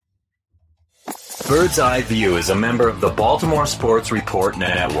Bird's Eye View is a member of the Baltimore Sports Report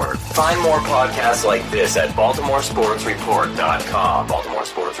Network. Find more podcasts like this at BaltimoreSportsReport.com.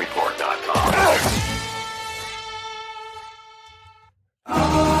 BaltimoreSportsReport.com.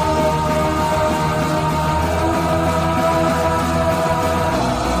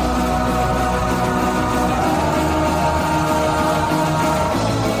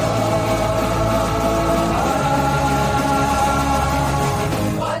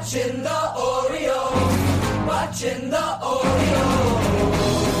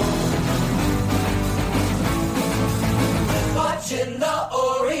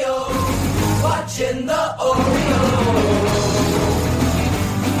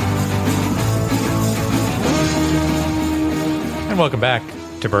 And welcome back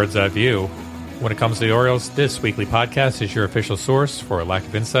to Bird's Eye View. When it comes to the Orioles, this weekly podcast is your official source for a lack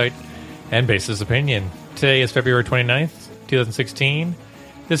of insight and baseless opinion. Today is February 29th, 2016.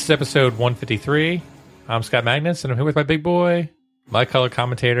 This is episode 153. I'm Scott Magnus, and I'm here with my big boy, my color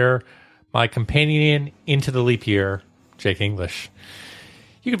commentator, my companion into the leap year, Jake English.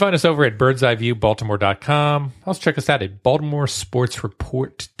 You can find us over at birdseyeviewbaltimore.com. Also check us out at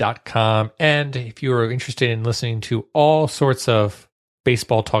baltimoresportsreport.com. And if you are interested in listening to all sorts of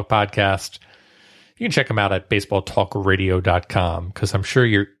baseball talk podcasts, you can check them out at baseballtalkradio.com, because I'm sure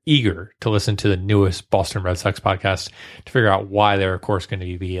you're eager to listen to the newest Boston Red Sox podcast to figure out why they're, of course, going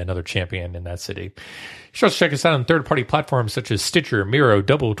to be another champion in that city. You should also check us out on third-party platforms such as Stitcher, Miro,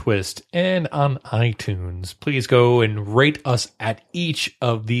 Double Twist, and on iTunes. Please go and rate us at each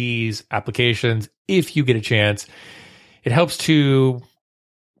of these applications if you get a chance. It helps to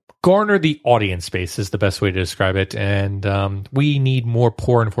garner the audience space is the best way to describe it. And we need more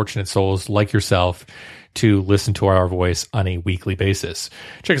poor, unfortunate souls like yourself to listen to our voice on a weekly basis.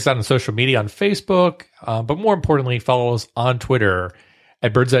 Check us out on social media on Facebook, but more importantly, follow us on Twitter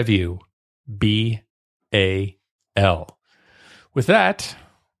at Bird's Eye View, BAL. With that,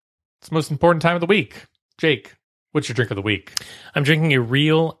 it's the most important time of the week. Jake, what's your drink of the week? I'm drinking a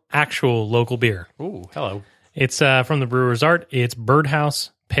real, actual local beer. Ooh, hello. It's from the Brewer's Art. It's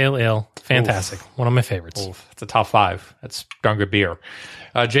Birdhouse Pale Ale. Fantastic. Oof. One of my favorites. Oof. It's a top five. That's darn good beer.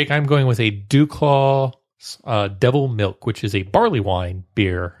 Jake, I'm going with a Dewclaw Devil Milk, which is a barley wine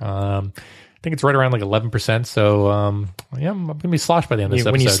beer. I think it's right around like 11%. So, yeah, I'm going to be sloshed by the end of this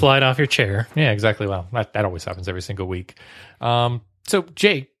episode. When you slide off your chair. Yeah, exactly. Well, that always happens every single week. So,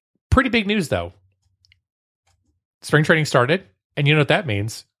 Jake, pretty big news, though. Spring training started, and you know what that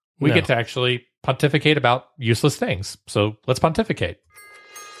means. We get to actually pontificate about useless things. So, let's pontificate.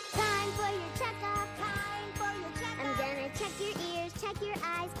 Time for your checkup, time for your checkup. I'm gonna check your ears, check your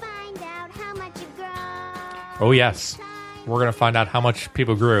eyes, find out how much you've grown. Oh, yes. We're going to find out how much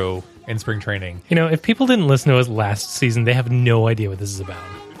people grew in spring training. You know, if people didn't listen to us last season, they have no idea what this is about.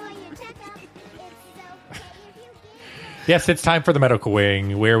 Yes, it's time for the medical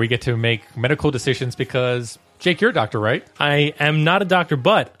wing, where we get to make medical decisions because, Jake, you're a doctor, right? I am not a doctor,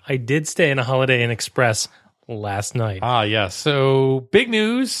 but I did stay in a Holiday Inn Express last night. Ah, yes. So, big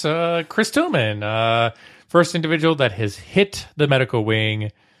news. Chris Tillman, first individual that has hit the medical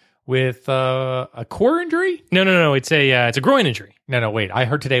wing with a core injury? No. It's a groin injury. No, wait. I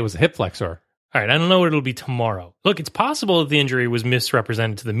heard today it was a hip flexor. All right, I don't know what it'll be tomorrow. Look, it's possible that the injury was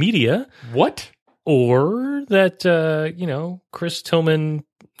misrepresented to the media. What? Or that, Chris Tillman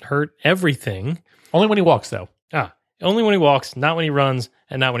hurt everything. Only when he walks, though. Only when he walks, not when he runs,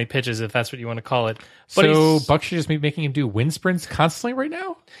 and not when he pitches, if that's what you want to call it. But so Buck should just be making him do wind sprints constantly right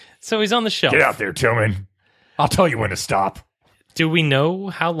now? So he's on the shelf. Get out there, Tillman. I'll tell you when to stop. Do we know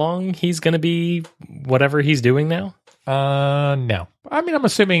how long he's going to be whatever he's doing now? No. I mean, I'm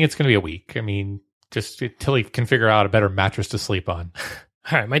assuming it's going to be a week. I mean, just until he can figure out a better mattress to sleep on.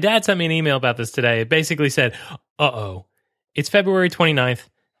 All right. My dad sent me an email about this today. It basically said, it's February 29th.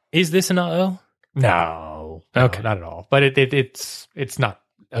 Is this an uh-oh? No, okay, not at all. But it's not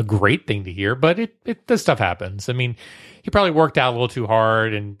a great thing to hear, but this stuff happens. I mean, he probably worked out a little too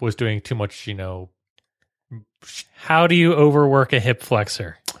hard and was doing too much, How do you overwork a hip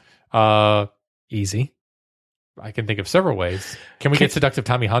flexor? Easy. I can think of several ways. Can we get seductive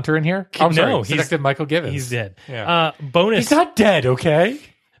Tommy Hunter in here? Seductive Michael Givens. He's dead. Yeah. Bonus. He's not dead, okay?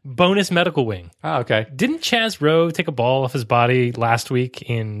 Bonus medical wing. Oh, okay. Didn't Chaz Rowe take a ball off his body last week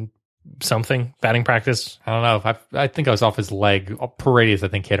in something, batting practice? I don't know. I think I was off his leg. Paredes, I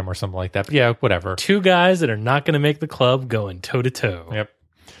think, hit him or something like that. But yeah, whatever. Two guys that are not going to make the club going toe-to-toe. Yep.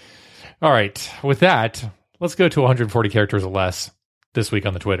 All right. With that, let's go to 140 characters or less this week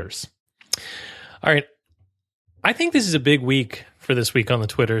on the Twitters. All right. I think this is a big week for this week on the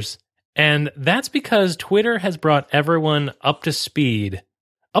Twitters, and that's because Twitter has brought everyone up to speed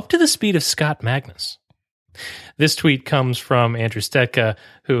up to the speed of Scott Magnus. This tweet comes from Andrew Stetka,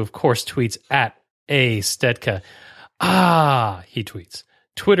 who of course tweets at @Stetka. He tweets,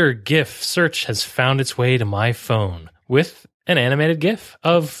 Twitter GIF search has found its way to my phone with an animated GIF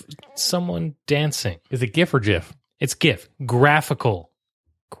of someone dancing. Is it GIF or GIF? It's GIF. Graphical.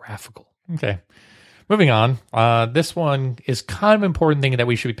 Okay. Moving on. This one is kind of an important thing that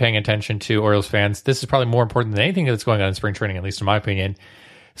we should be paying attention to, Orioles fans. This is probably more important than anything that's going on in spring training, at least in my opinion.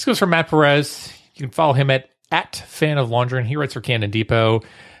 This goes from Matt Perez. You can follow him at Fan of Laundry. He writes for Cannon Depot.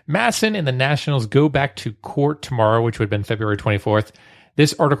 Masson and the Nationals go back to court tomorrow, which would have been February 24th.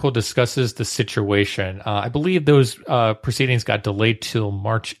 This article discusses the situation. I believe those proceedings got delayed till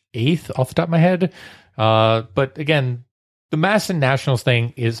March 8th off the top of my head. But again, the Masson Nationals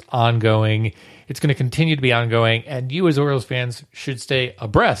thing is ongoing. It's going to continue to be ongoing. And you as Orioles fans should stay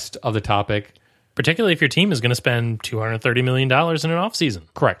abreast of the topic. Particularly if your team is going to spend $230 million in an offseason.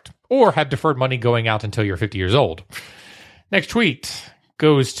 Correct. Or have deferred money going out until you're 50 years old. Next tweet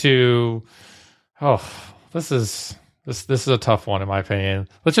goes to, this is a tough one in my opinion.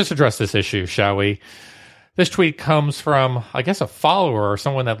 Let's just address this issue, shall we? This tweet comes from, I guess, a follower or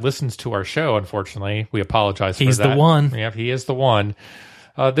someone that listens to our show, unfortunately. We apologize for that. He's the one. Yep, he is the one.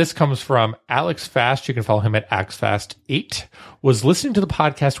 This comes from Alex Fast. You can follow him at AxFast8. Was listening to the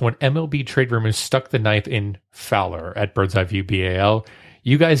podcast when MLB trade rumors stuck the knife in Fowler at Bird's Eye View BAL.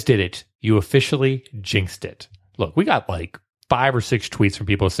 You guys did it. You officially jinxed it. Look, we got like 5 or 6 tweets from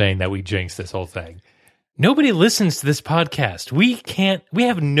people saying that we jinxed this whole thing. Nobody listens to this podcast. We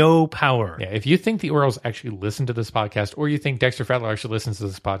have no power. Yeah, if you think the Orioles actually listen to this podcast, or you think Dexter Fowler actually listens to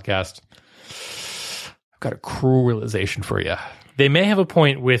this podcast, I've got a cruel realization for you. They may have a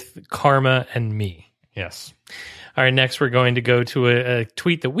point with karma and me. Yes. All right, next we're going to go to a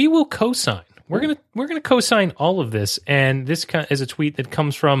tweet that we will co-sign. We're gonna co-sign all of this, and this is a tweet that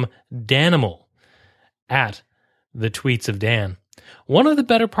comes from Danimal at the tweets of Dan. One of the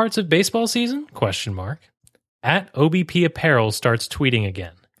better parts of baseball season? ? At OBP Apparel starts tweeting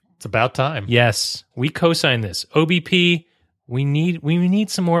again. It's about time. Yes, we co-sign this. OBP, we need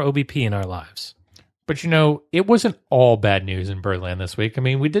some more OBP in our lives. But it wasn't all bad news in Birdland this week. I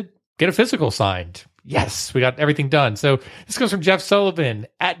mean, we did get a physical signed. Yes, we got everything done. So this comes from Jeff Sullivan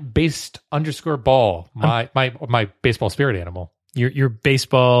at based_ball, my baseball spirit animal. Your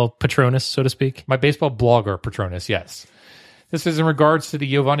baseball Patronus, so to speak? My baseball blogger Patronus, yes. This is in regards to the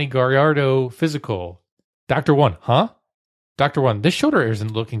Giovanni Gallardo physical. Dr. 1, huh? Dr. 1, this shoulder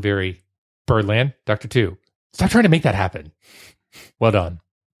isn't looking very Birdland. Dr. 2, stop trying to make that happen. Well done.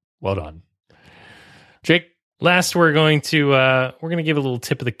 Well done. Jake? Last, we're going to give a little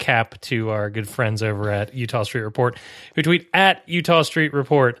tip of the cap to our good friends over at Utah Street Report, who tweet at Utah Street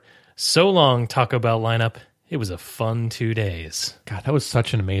Report. So long, Taco Bell lineup. It was a fun 2 days. God, that was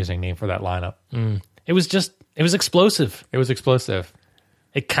such an amazing name for that lineup. It was explosive. It was explosive.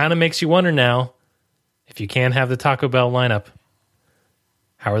 It kind of makes you wonder now, if you can't have the Taco Bell lineup,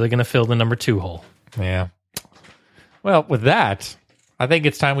 how are they going to fill the number 2 hole? Yeah. Well, with that, I think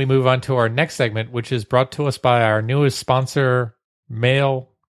it's time we move on to our next segment, which is brought to us by our newest sponsor, Mail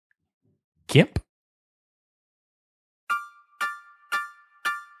Gimp.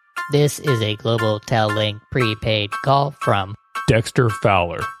 This is a Global Tel-Link prepaid call from Dexter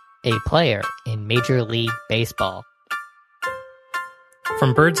Fowler, a player in Major League Baseball.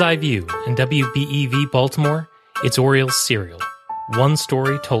 From Bird's Eye View and WBEV Baltimore, it's Orioles Serial. One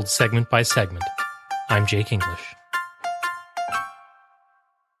story told segment by segment. I'm Jake English.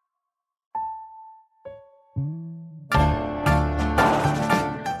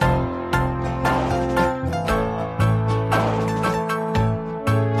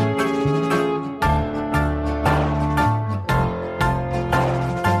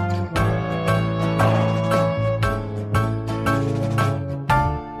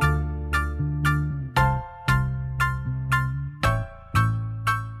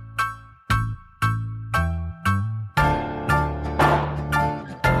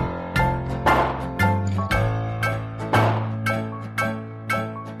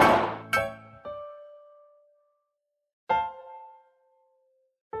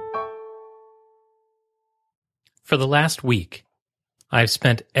 For the last week, I've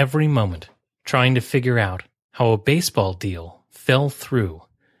spent every moment trying to figure out how a baseball deal fell through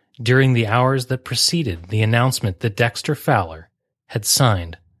during the hours that preceded the announcement that Dexter Fowler had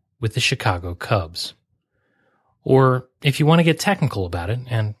signed with the Chicago Cubs. Or, if you want to get technical about it,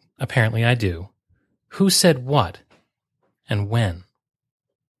 and apparently I do, who said what and when?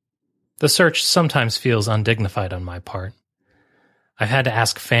 The search sometimes feels undignified on my part. I've had to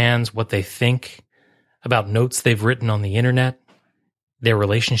ask fans what they think about notes they've written on the internet, their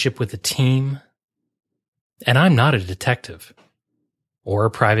relationship with the team. And I'm not a detective or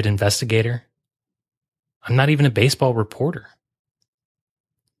a private investigator. I'm not even a baseball reporter.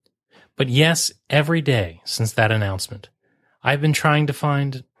 But yes, every day since that announcement, I've been trying to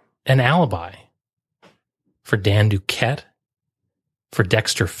find an alibi for Dan Duquette, for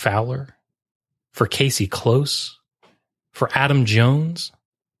Dexter Fowler, for Casey Close, for Adam Jones,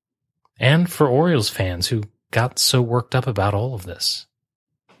 and for Orioles fans who got so worked up about all of this.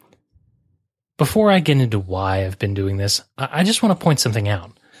 Before I get into why I've been doing this, I just want to point something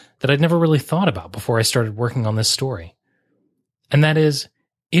out that I'd never really thought about before I started working on this story. And that is,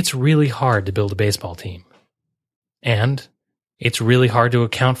 it's really hard to build a baseball team. And it's really hard to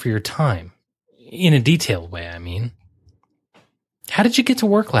account for your time. In a detailed way, I mean. How did you get to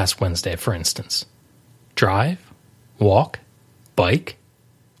work last Wednesday, for instance? Drive? Walk? Bike?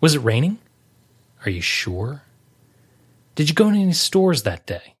 Was it raining? Are you sure? Did you go to any stores that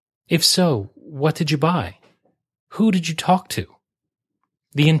day? If so, what did you buy? Who did you talk to?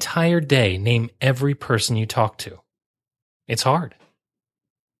 The entire day, name every person you talked to. It's hard.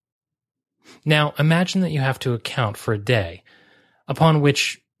 Now, imagine that you have to account for a day upon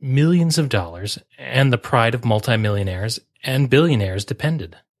which millions of dollars and the pride of multimillionaires and billionaires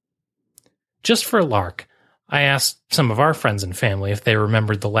depended. Just for a lark, I asked some of our friends and family if they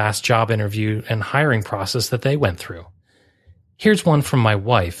remembered the last job interview and hiring process that they went through. Here's one from my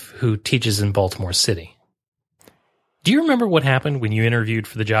wife, who teaches in Baltimore City. Do you remember what happened when you interviewed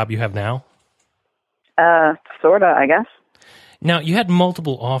for the job you have now? Sorta, I guess. Now, you had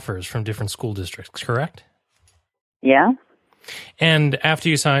multiple offers from different school districts, correct? Yeah. And after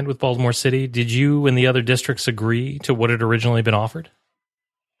you signed with Baltimore City, did you and the other districts agree to what had originally been offered?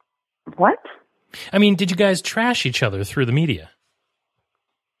 What? I mean, did you guys trash each other through the media?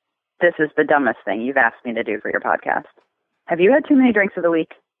 This is the dumbest thing you've asked me to do for your podcast. Have you had too many drinks of the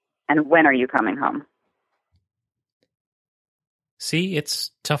week? And when are you coming home? See,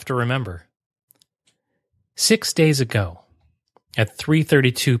 it's tough to remember. 6 days ago, at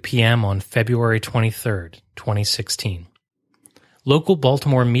 3:32 p.m. on February 23rd, 2016, local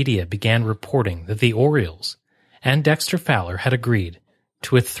Baltimore media began reporting that the Orioles and Dexter Fowler had agreed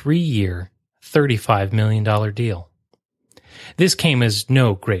to a 3-year, $35 million deal. This came as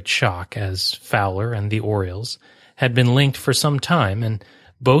no great shock, as Fowler and the Orioles had been linked for some time, and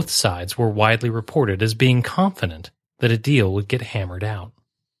both sides were widely reported as being confident that a deal would get hammered out.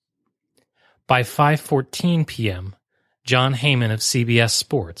 By 5:14 p.m., John Heyman of CBS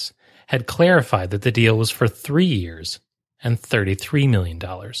Sports had clarified that the deal was for 3 years and $33 million.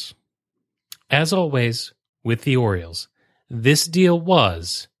 As always, with the Orioles, this deal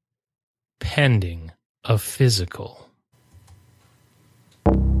was pending a physical.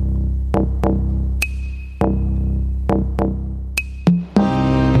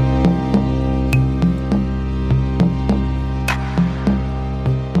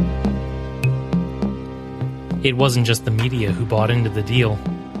 It wasn't just the media who bought into the deal.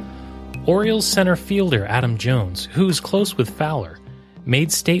 Orioles center fielder Adam Jones, who's close with Fowler,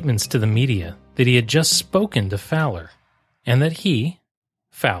 made statements to the media that he had just spoken to Fowler, and that he,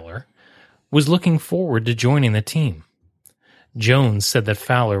 Fowler, was looking forward to joining the team. Jones said that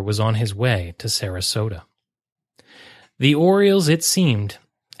Fowler was on his way to Sarasota. The Orioles, it seemed,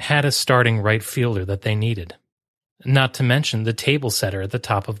 had a starting right fielder that they needed, not to mention the table setter at the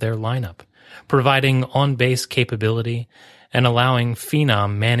top of their lineup, providing on-base capability and allowing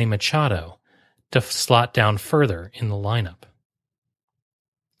phenom Manny Machado to slot down further in the lineup.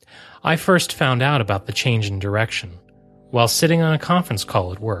 I first found out about the change in direction while sitting on a conference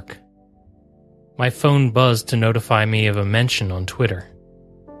call at work. My phone buzzed to notify me of a mention on Twitter.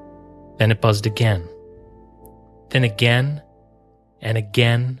 Then it buzzed again. Then again, and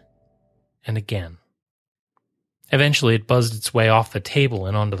again, and again. Eventually it buzzed its way off the table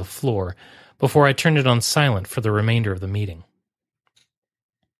and onto the floor before I turned it on silent for the remainder of the meeting.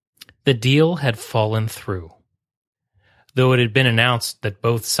 The deal had fallen through. Though it had been announced that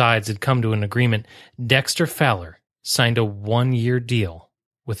both sides had come to an agreement, Dexter Fowler signed a 1-year deal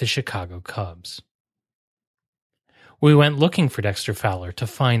with the Chicago Cubs. We went looking for Dexter Fowler to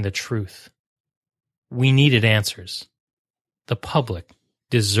find the truth. We needed answers. The public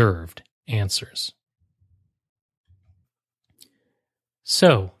deserved answers.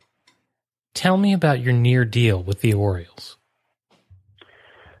 So, tell me about your near deal with the Orioles.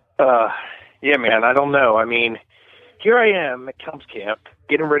 Yeah, man, I don't know. I mean, here I am at Cubs camp,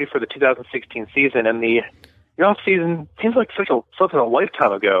 getting ready for the 2016 season, and the off season seems like something a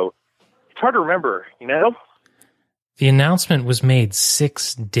lifetime ago. It's hard to remember, you know? The announcement was made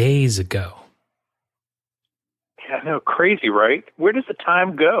 6 days ago. I know, crazy, right? Where does the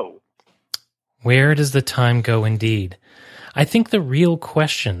time go? Where does the time go indeed? I think the real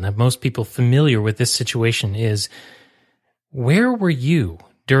question that most people familiar with this situation is, where were you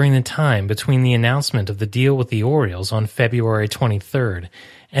during the time between the announcement of the deal with the Orioles on February 23rd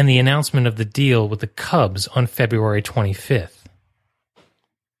and the announcement of the deal with the Cubs on February 25th?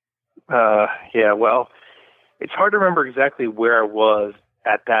 Yeah, well, it's hard to remember exactly where I was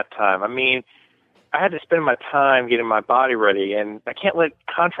at that time. I mean, I had to spend my time getting my body ready, and I can't let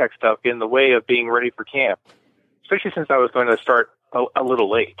contract stuff get in the way of being ready for camp, especially since I was going to start a little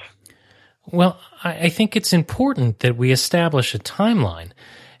late. Well, I think it's important that we establish a timeline,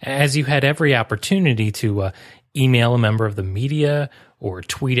 as you had every opportunity to email a member of the media or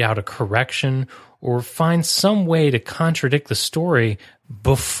tweet out a correction or find some way to contradict the story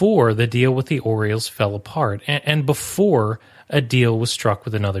before the deal with the Orioles fell apart and before a deal was struck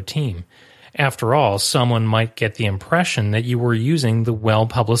with another team. After all, someone might get the impression that you were using the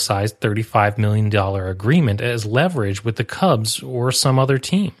well-publicized $35 million agreement as leverage with the Cubs or some other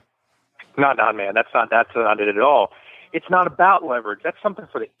team. No, man, that's not it at all. It's not about leverage. That's something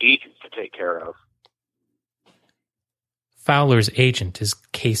for the agents to take care of. Fowler's agent is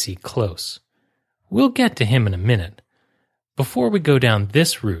Casey Close. We'll get to him in a minute. Before we go down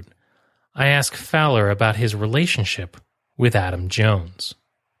this route, I ask Fowler about his relationship with Adam Jones.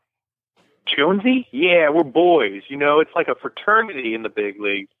 Jonesy? Yeah, we're boys. You know, it's like a fraternity in the big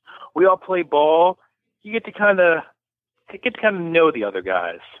leagues. We all play ball. You get to kind of know the other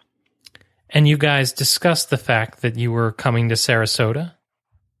guys. And you guys discussed the fact that you were coming to Sarasota?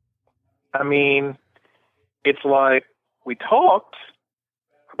 I mean, it's like we talked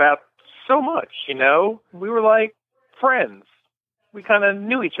about so much, you know? We were like friends. We kind of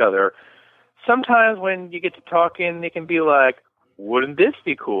knew each other. Sometimes when you get to talking, it can be like, wouldn't this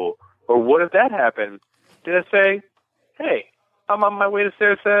be cool? Or what if that happened? Did I say, hey, I'm on my way to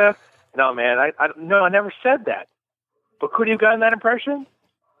Sarasota? No, man, I never said that. But could you have gotten that impression?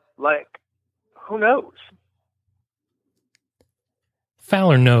 Like, who knows?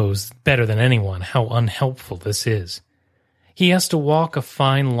 Fowler knows better than anyone how unhelpful this is. He has to walk a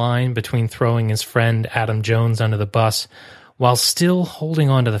fine line between throwing his friend Adam Jones under the bus while still holding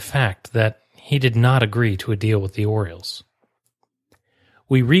on to the fact that he did not agree to a deal with the Orioles.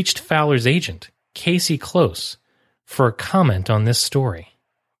 We reached Fowler's agent, Casey Close, for a comment on this story.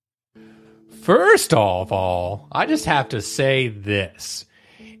 First of all, I just have to say this.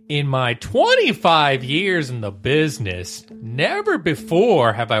 In my 25 years in the business, never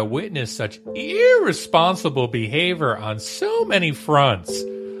before have I witnessed such irresponsible behavior on so many fronts.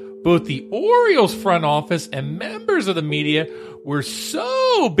 Both the Orioles front office and members of the media were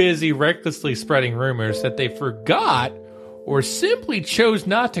so busy recklessly spreading rumors that they forgot or simply chose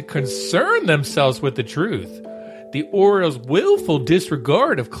not to concern themselves with the truth. The Orioles' willful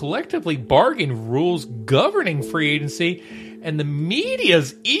disregard of collectively bargained rules governing free agency and the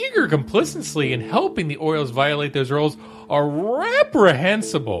media's eager complicity in helping the Orioles violate those rules are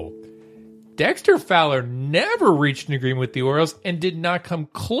reprehensible. Dexter Fowler never reached an agreement with the Orioles and did not come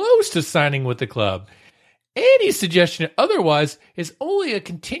close to signing with the club. Any suggestion otherwise is only a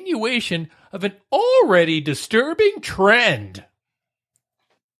continuation of an already disturbing trend.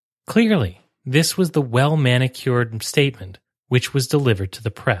 Clearly, this was the well-manicured statement which was delivered to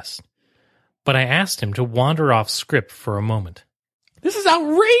the press. But I asked him to wander off script for a moment. This is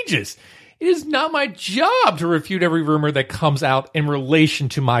outrageous. It is not my job to refute every rumor that comes out in relation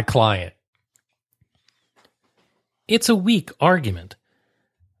to my client. It's a weak argument,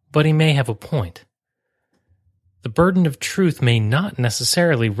 but he may have a point. The burden of truth may not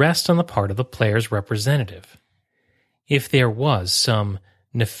necessarily rest on the part of the player's representative. If there was some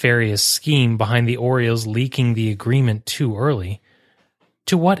nefarious scheme behind the Orioles leaking the agreement too early,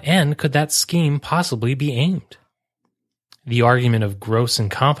 to what end could that scheme possibly be aimed? The argument of gross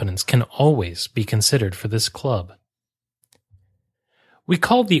incompetence can always be considered for this club. We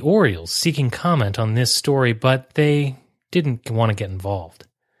called the Orioles seeking comment on this story, but they didn't want to get involved.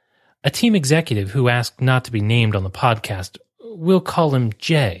 A team executive who asked not to be named on the podcast, we'll call him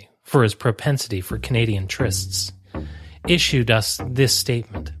Jay for his propensity for Canadian trysts, issued us this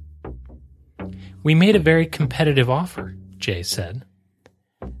statement. We made a very competitive offer, Jay said.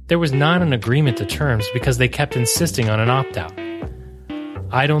 There was not an agreement to terms because they kept insisting on an opt-out.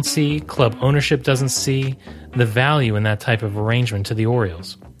 I don't see, club ownership doesn't see, the value in that type of arrangement to the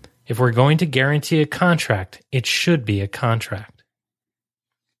Orioles. If we're going to guarantee a contract, it should be a contract.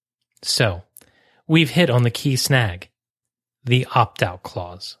 So, we've hit on the key snag, the opt-out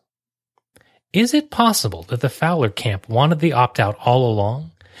clause. Is it possible that the Fowler camp wanted the opt-out all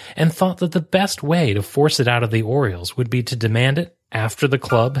along, and thought that the best way to force it out of the Orioles would be to demand it after the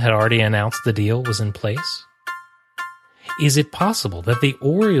club had already announced the deal was in place? Is it possible that the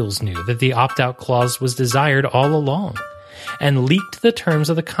Orioles knew that the opt-out clause was desired all along and leaked the terms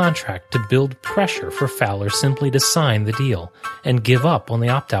of the contract to build pressure for Fowler simply to sign the deal and give up on the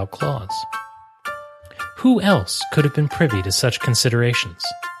opt-out clause? Who else could have been privy to such considerations?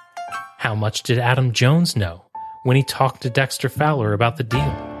 How much did Adam Jones know when he talked to Dexter Fowler about the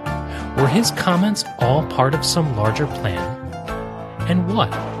deal? Were his comments all part of some larger plan? And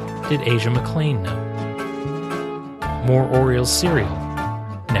what did Asia McClain know? More Orioles Serial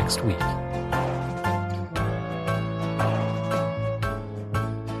next week.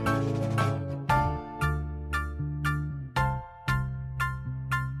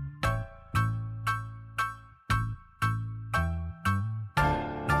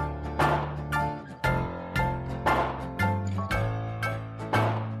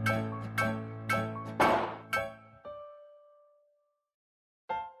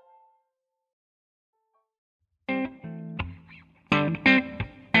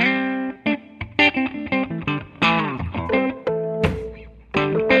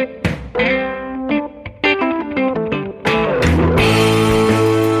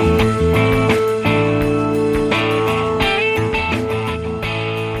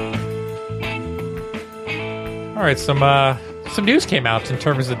 All right, some news came out in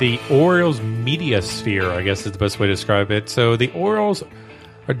terms of the Orioles media sphere, I guess is the best way to describe it. So the Orioles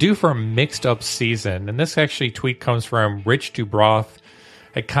are due for a mixed-up season, and this actually tweet comes from Rich Dubroff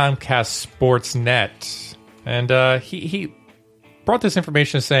at Comcast Sportsnet, and he brought this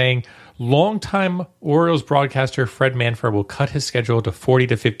information saying longtime Orioles broadcaster Fred Manfred will cut his schedule to 40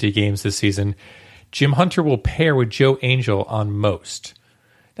 to 50 games this season. Jim Hunter will pair with Joe Angel on most.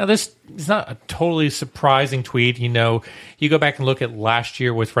 Now, this is not a totally surprising tweet. You know, you go back and look at last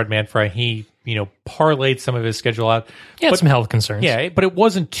year with Fred Manfred, he, parlayed some of his schedule out. He had some health concerns. Yeah, but it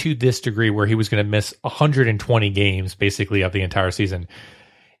wasn't to this degree where he was going to miss 120 games, basically, of the entire season.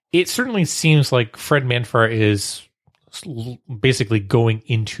 It certainly seems like Fred Manfred is basically going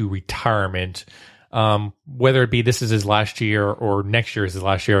into retirement. Whether it be this is his last year or next year is his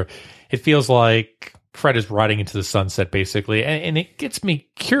last year, it feels like Fred is riding into the sunset, basically. And it gets me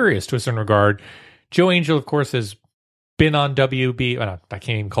curious to a certain regard. Joe Angel, of course, has been on I can't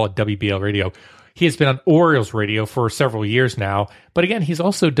even call it WBL radio. He has been on Orioles radio for several years now. But again, he's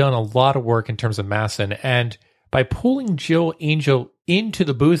also done a lot of work in terms of MASN. And by pulling Joe Angel into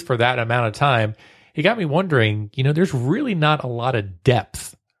the booth for that amount of time, it got me wondering, there's really not a lot of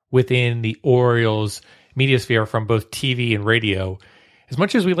depth within the Orioles media sphere from both TV and radio. As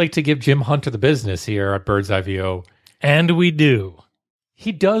much as we like to give Jim Hunter the business here at Bird's Eye VO, and we do,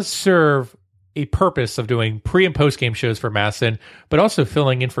 he does serve a purpose of doing pre- and post-game shows for MASN, but also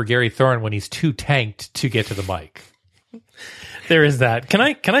filling in for Gary Thorne when he's too tanked to get to the mic. There is that. Can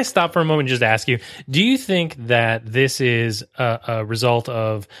I stop for a moment and just ask you, do you think that this is a result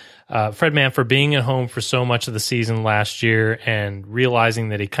of Fred Manfred being at home for so much of the season last year and realizing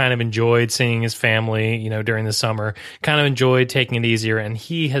that he kind of enjoyed seeing his family, during the summer, kind of enjoyed taking it easier, and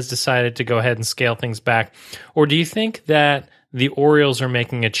he has decided to go ahead and scale things back? Or do you think that the Orioles are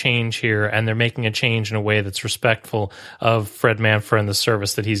making a change here, and they're making a change in a way that's respectful of Fred Manfred and the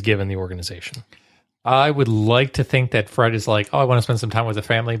service that he's given the organization? I would like to think that Fred is like, I want to spend some time with the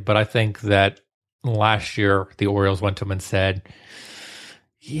family, but I think that last year the Orioles went to him and said,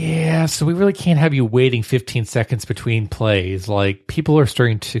 yeah, so we really can't have you waiting 15 seconds between plays. Like, people are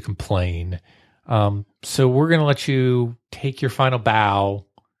starting to complain. So we're going to let you take your final bow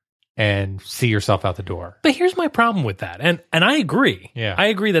and see yourself out the door. But here's my problem with that. And I agree. Yeah. I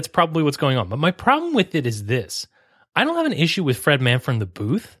agree that's probably what's going on. But my problem with it is this. I don't have an issue with Fred Manfred in the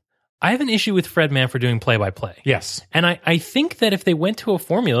booth. I have an issue with Fred Manfred doing play-by-play. Yes. And I think that if they went to a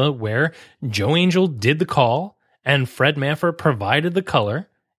formula where Joe Angel did the call and Fred Manfred provided the color,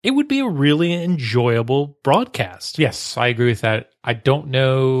 it would be a really enjoyable broadcast. Yes, I agree with that. I don't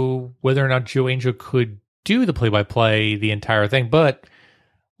know whether or not Joe Angel could do the play-by-play, the entire thing, but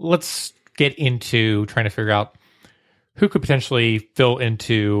let's get into trying to figure out who could potentially fill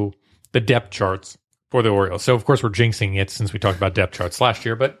into the depth charts for the Orioles. So, of course, we're jinxing it since we talked about depth charts last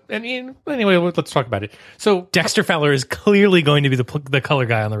year, but anyway, let's talk about it. So, Dexter Fowler is clearly going to be the color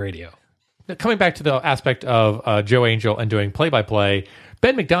guy on the radio. Coming back to the aspect of Joe Angel and doing play-by-play,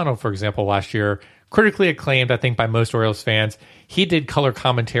 Ben McDonald, for example, last year, critically acclaimed, I think, by most Orioles fans. He did color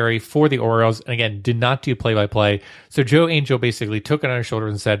commentary for the Orioles, and again, did not do play-by-play. So Joe Angel basically took it on his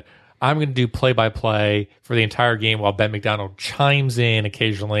shoulders and said, I'm going to do play-by-play for the entire game while Ben McDonald chimes in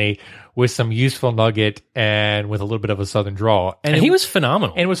occasionally with some useful nugget and with a little bit of a Southern drawl. And he was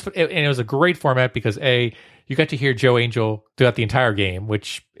phenomenal. And it was a great format because you got to hear Joe Angel throughout the entire game,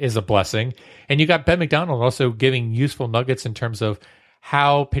 which is a blessing. And you got Ben McDonald also giving useful nuggets in terms of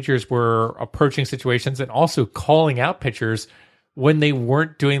how pitchers were approaching situations and also calling out pitchers when they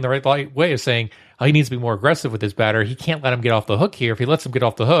weren't doing the right way of saying, oh, he needs to be more aggressive with his batter. He can't let him get off the hook here. If he lets him get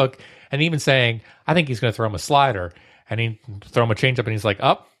off the hook, and even saying, I think he's going to throw him a slider, and he throw him a changeup, and he's like,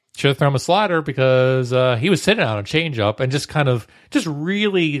 should have thrown him a slider because he was sitting on a changeup, and just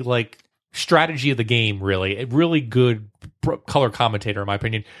really like strategy of the game, really. A really good color commentator, in my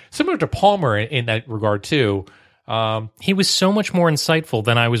opinion. Similar to Palmer in that regard, too. He was so much more insightful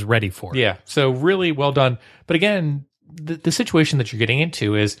than I was ready for. Yeah, so really well done. But again, the situation that you're getting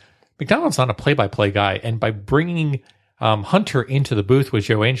into is McDonald's not a play-by-play guy, and by bringing Hunter into the booth with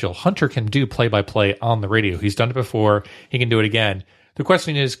Joe Angel, Hunter can do play-by-play on the radio. He's done it before. He can do it again. The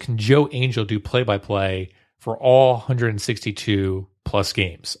question is, can Joe Angel do play-by-play for all 162 plus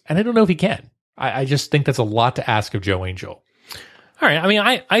games? And I don't know if he can. I just think that's a lot to ask of Joe Angel. All right. I mean,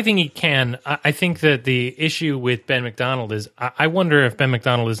 I think he can. I think that the issue with Ben McDonald is I wonder if Ben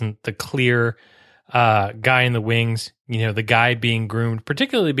McDonald isn't the clear guy in the wings, the guy being groomed,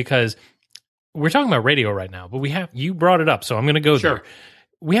 particularly because we're talking about radio right now, but you brought it up, so I'm going to go there.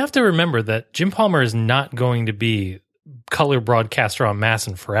 We have to remember that Jim Palmer is not going to be color broadcaster on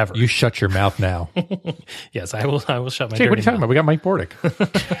MASN forever. You shut your mouth now. Yes, I will shut my Jake, what are you talking mouth. about? We got Mike Bordick.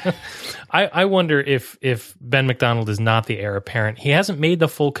 I wonder if Ben McDonald is not the heir apparent. He hasn't made the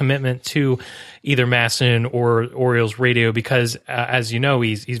full commitment to either MASN or Orioles radio because, as you know,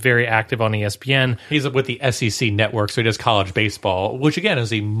 he's very active on ESPN. He's with the SEC network, so he does college baseball, which, again,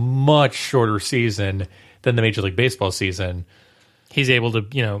 is a much shorter season than the Major League Baseball season. He's able to,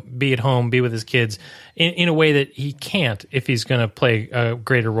 be at home, be with his kids in a way that he can't if he's going to play a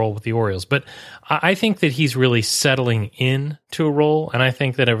greater role with the Orioles. But I think that he's really settling in to a role, and I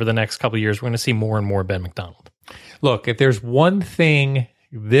think that over the next couple of years, we're going to see more and more Ben McDonald. Look, if there's one thing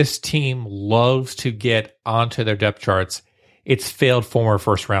this team loves to get onto their depth charts, it's failed former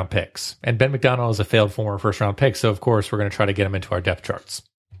first-round picks. And Ben McDonald is a failed former first-round pick, so of course we're going to try to get him into our depth charts.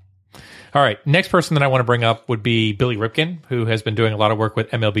 All right, next person that I want to bring up would be Billy Ripken, who has been doing a lot of work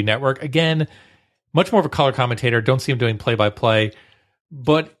with MLB Network. Again, much more of a color commentator. Don't see him doing play-by-play,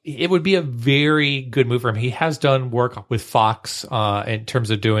 but it would be a very good move for him. He has done work with Fox in terms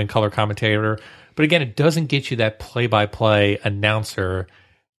of doing color commentator, but again, it doesn't get you that play-by-play announcer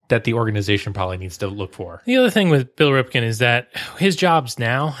that the organization probably needs to look for. The other thing with Bill Ripken is that his jobs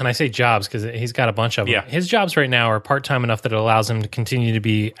now, and I say jobs because he's got a bunch of them, his jobs right now are part-time enough that it allows him to continue to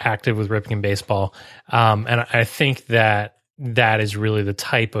be active with Ripken Baseball. And I think that is really the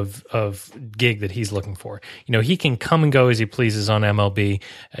type of gig that he's looking for. He can come and go as he pleases on MLB.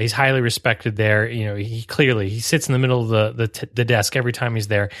 He's highly respected there. He sits in the middle of the desk every time he's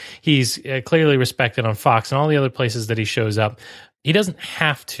there. He's clearly respected on Fox and all the other places that he shows up. He doesn't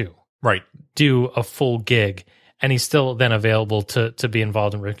have to do a full gig, and he's still then available to be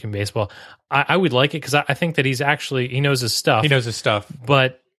involved in Ripken Baseball. I would like it because I think that he knows his stuff. He knows his stuff.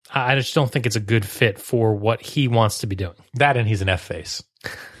 But I just don't think it's a good fit for what he wants to be doing. That and he's an F-face.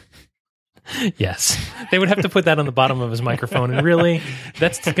 Yes. They would have to put that on the bottom of his microphone, and really,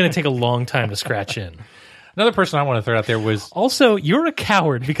 that's going to take a long time to scratch in. Another person I want to throw out there was... Also, you're a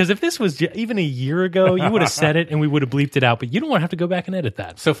coward, because if this was even a year ago, you would have said it and we would have bleeped it out, but you don't want to have to go back and edit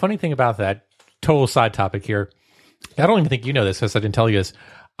that. So funny thing about that, total side topic here, I don't even think you know this, because I didn't tell you this.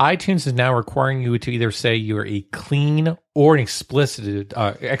 iTunes is now requiring you to either say you're a clean or an expletive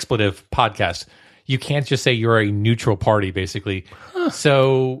podcast. You can't just say you're a neutral party, basically.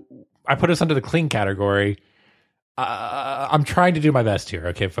 So I put us under the clean category. I'm trying to do my best here,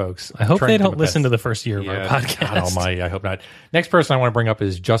 okay, folks? I hope they don't listen to the first year of our podcast. God almighty, I hope not. Next person I want to bring up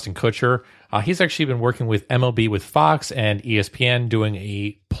is Justin Kutcher. He's actually been working with MLB with Fox and ESPN, doing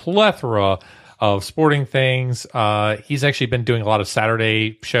a plethora of sporting things. He's actually been doing a lot of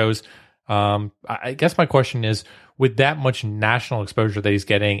Saturday shows. I guess my question is, with that much national exposure that he's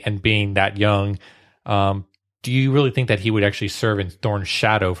getting and being that young, do you really think that he would actually serve in Thorne's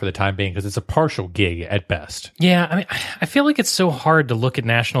shadow for the time being? Because it's a partial gig at best. Yeah, I mean, I feel like it's so hard to look at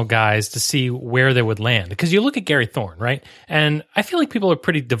national guys to see where they would land. Because you look at Gary Thorne, right? And I feel like people are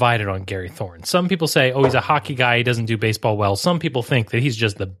pretty divided on Gary Thorne. Some people say, oh, he's a hockey guy, he doesn't do baseball well. Some people think that he's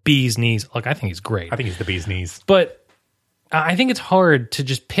just the bee's knees. Look, I think he's great. I think he's the bee's knees. But I think it's hard to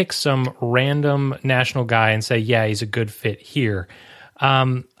just pick some random national guy and say, yeah, he's a good fit here.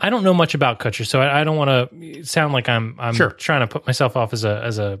 I don't know much about Kutcher, so I don't want to sound like I'm Sure. trying to put myself off as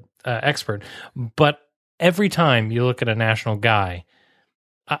a expert. But every time you look at a national guy,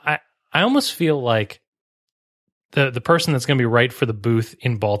 I almost feel like the person that's going to be right for the booth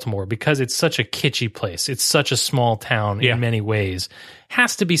in Baltimore, because it's such a kitschy place, it's such a small town in many ways,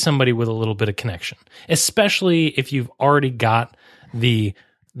 has to be somebody with a little bit of connection, especially if you've already got the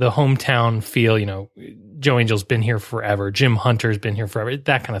hometown feel. You know, Joe Angel's been here forever, Jim Hunter's been here forever,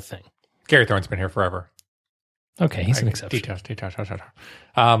 that kind of thing. Gary Thorne's been here forever. Okay, he's an exception.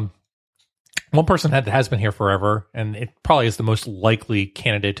 One person that has been here forever, and it probably is the most likely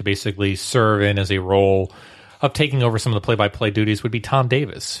candidate to basically serve in as a role of taking over some of the play-by-play duties, would be Tom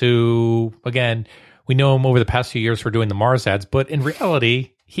Davis, who, again, we know him over the past few years for doing the Mars ads, but in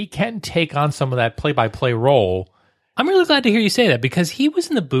reality, he can take on some of that play-by-play role. I'm really glad to hear you say that, because he was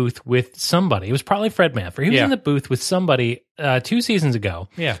in the booth with somebody. It was probably Fred Manfred. He was in the booth with somebody 2 seasons ago.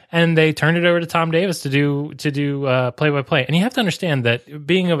 Yeah. And they turned it over to Tom Davis to do play-by-play. And you have to understand that,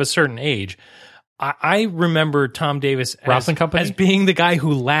 being of a certain age, I remember Tom Davis Rouse and Company? as being the guy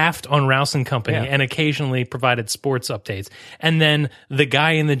who laughed on Rouse and Company and occasionally provided sports updates. And then the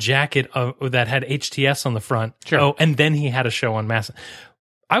guy in the jacket that had HTS on the front. Sure. Oh, and then he had a show on Mass.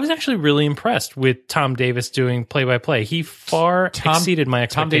 I was actually really impressed with Tom Davis doing play-by-play. He exceeded my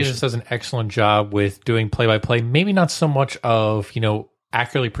expectations. Tom Davis does an excellent job with doing play-by-play. Maybe not so much of,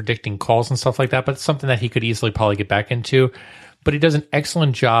 accurately predicting calls and stuff like that, but it's something that he could easily probably get back into. But he does an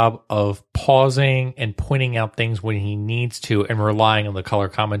excellent job of pausing and pointing out things when he needs to and relying on the color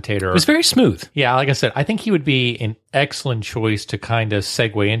commentator. It was very smooth. Yeah, like I said, I think he would be an excellent choice to kind of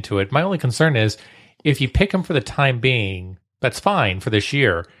segue into it. My only concern is, if you pick him for the time being, that's fine for this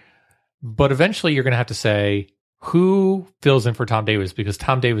year. But eventually you're going to have to say, who fills in for Tom Davis? Because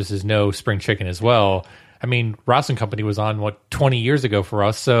Tom Davis is no spring chicken as well. I mean, Rouse and Company was on, 20 years ago for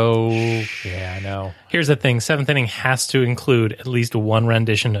us, so yeah, I know. Here's the thing, 7th Inning has to include at least one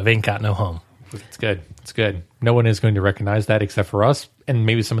rendition of Ain't Got No Home. It's good. It's good. No one is going to recognize that except for us, and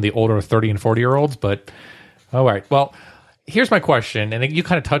maybe some of the older 30 and 40-year-olds, but all right. Well, here's my question, and you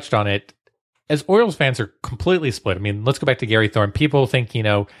kind of touched on it. As Orioles fans are completely split. I mean, let's go back to Gary Thorne. People think,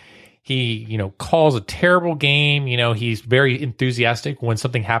 he, calls a terrible game. He's very enthusiastic when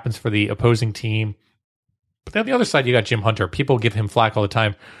something happens for the opposing team. But then on the other side, you got Jim Hunter. People give him flack all the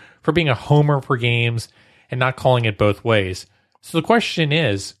time for being a homer for games and not calling it both ways. So the question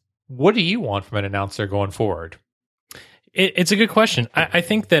is, what do you want from an announcer going forward? It's a good question. I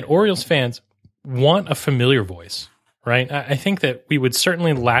think that Orioles fans want a familiar voice, right? I think that we would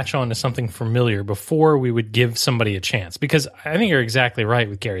certainly latch on to something familiar before we would give somebody a chance, because I think you're exactly right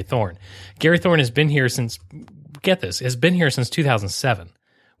with Gary Thorne. Gary Thorne has been here since 2007,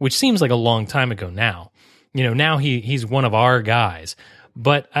 which seems like a long time ago now. Now he's one of our guys.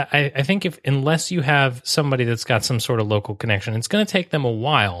 But I think unless you have somebody that's got some sort of local connection, it's going to take them a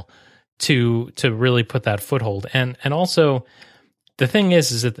while to really put that foothold. And also, the thing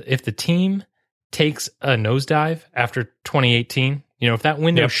is that if the team takes a nosedive after 2018, if that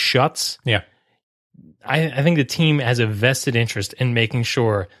window shuts, I think the team has a vested interest in making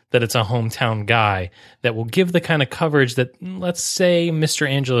sure that it's a hometown guy that will give the kind of coverage that, let's say, Mr.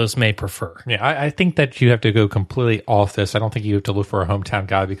 Angelos may prefer. Yeah, I think that you have to go completely off this. I don't think you have to look for a hometown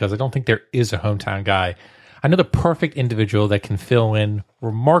guy, because I don't think there is a hometown guy. I know the perfect individual that can fill in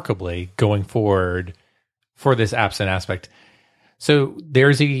remarkably going forward for this absent aspect. So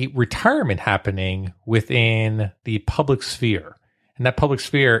there's a retirement happening within the public sphere, and that public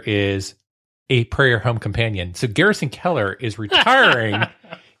sphere is a prayer home companion. So Garrison Keillor is retiring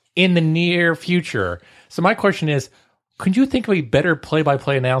in the near future. So my question is, could you think of a better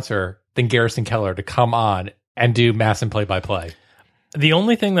play-by-play announcer than Garrison Keillor to come on and do Mass and play-by-play? The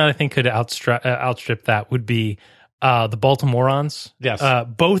only thing that I think could outstrip that would be the Baltimoreans. Yes.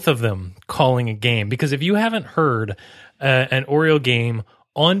 Both of them calling a game. Because if you haven't heard an Oriole game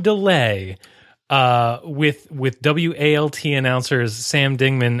on delay with WALT announcers Sam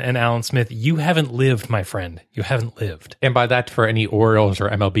Dingman and Alan Smith, you haven't lived, my friend. You haven't lived. And by that, for any Orioles or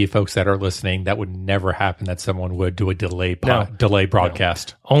MLB folks that are listening, that would never happen, that someone would do a delay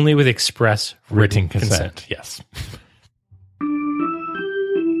broadcast. No. Only with express written consent. Yes.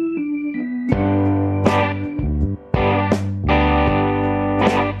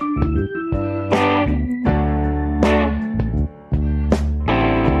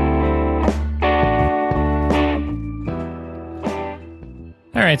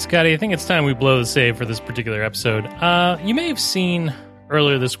 All right, Scotty, I think it's time we blow the save for this particular episode. You may have seen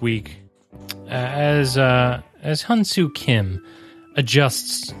earlier this week as Hyun-Soo Kim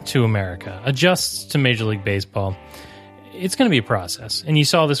adjusts to America, adjusts to Major League Baseball. it's going to be a process. And you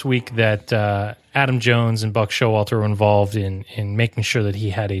saw this week that Adam Jones and Buck Showalter were involved in making sure that he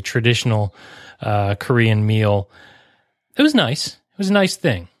had a traditional Korean meal. It was nice. It was a nice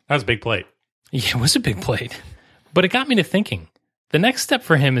thing. That was a big plate. Yeah, it was a big plate. But it got me to thinking. The next step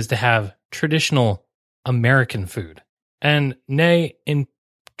for him is to have traditional American food. And nay, in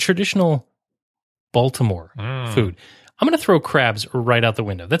traditional Baltimore food. I'm going to throw crabs right out the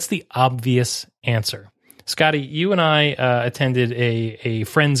window. That's the obvious answer. Scotty, you and I attended a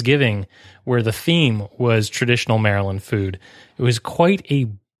Friendsgiving where the theme was traditional Maryland food. It was quite a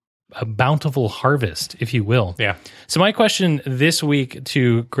bountiful harvest, if you will. Yeah. So my question this week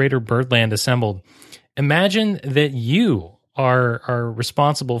to Greater Birdland Assembled, imagine that you are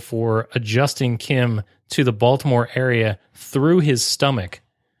responsible for adjusting Kim to the Baltimore area through his stomach.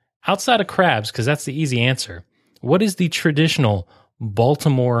 Outside of crabs, because that's the easy answer, what is the traditional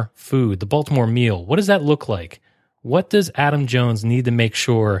Baltimore food, the Baltimore meal? What does that look like? What does Adam Jones need to make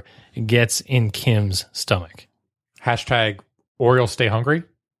sure gets in Kim's stomach? Hashtag Orioles stay hungry.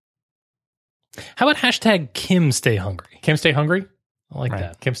 How about hashtag Kim stay hungry? Kim stay hungry? I like Right.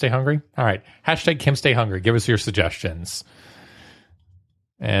 that. Kim stay hungry? All right. Hashtag Kim stay hungry. Give us your suggestions.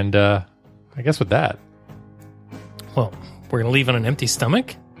 And I guess with that, Well, we're going to leave on an empty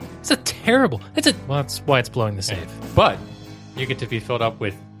stomach? That's why it's blowing the safe. but you get to be filled up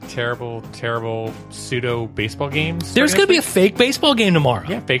with terrible, terrible pseudo baseball games. There's going to be a fake baseball game tomorrow.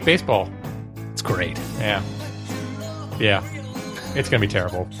 Yeah, fake baseball. It's great. Yeah. Yeah. It's going to be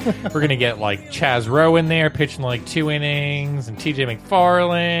terrible. We're going to get like Chaz Rowe in there pitching like 2 innings, and TJ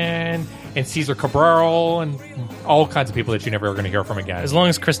McFarland and Cesar Cabral and all kinds of people that you're never going to hear from again. As long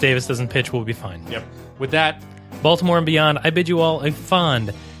as Chris Davis doesn't pitch, we'll be fine. Yep. With that, Baltimore and beyond, I bid you all a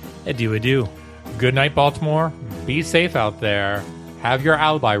fond adieu. good night, Baltimore. Be safe out there. Have your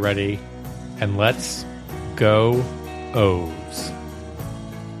alibi ready. And let's go O's.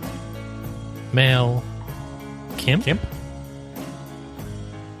 Mel Kim? Kimp?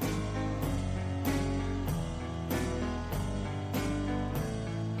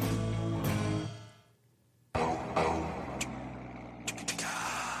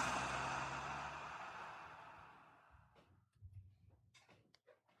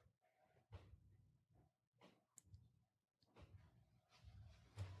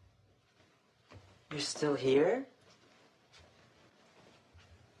 You're still here?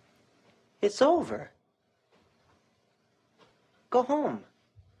 It's over. Go home.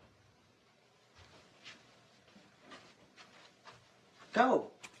 Go.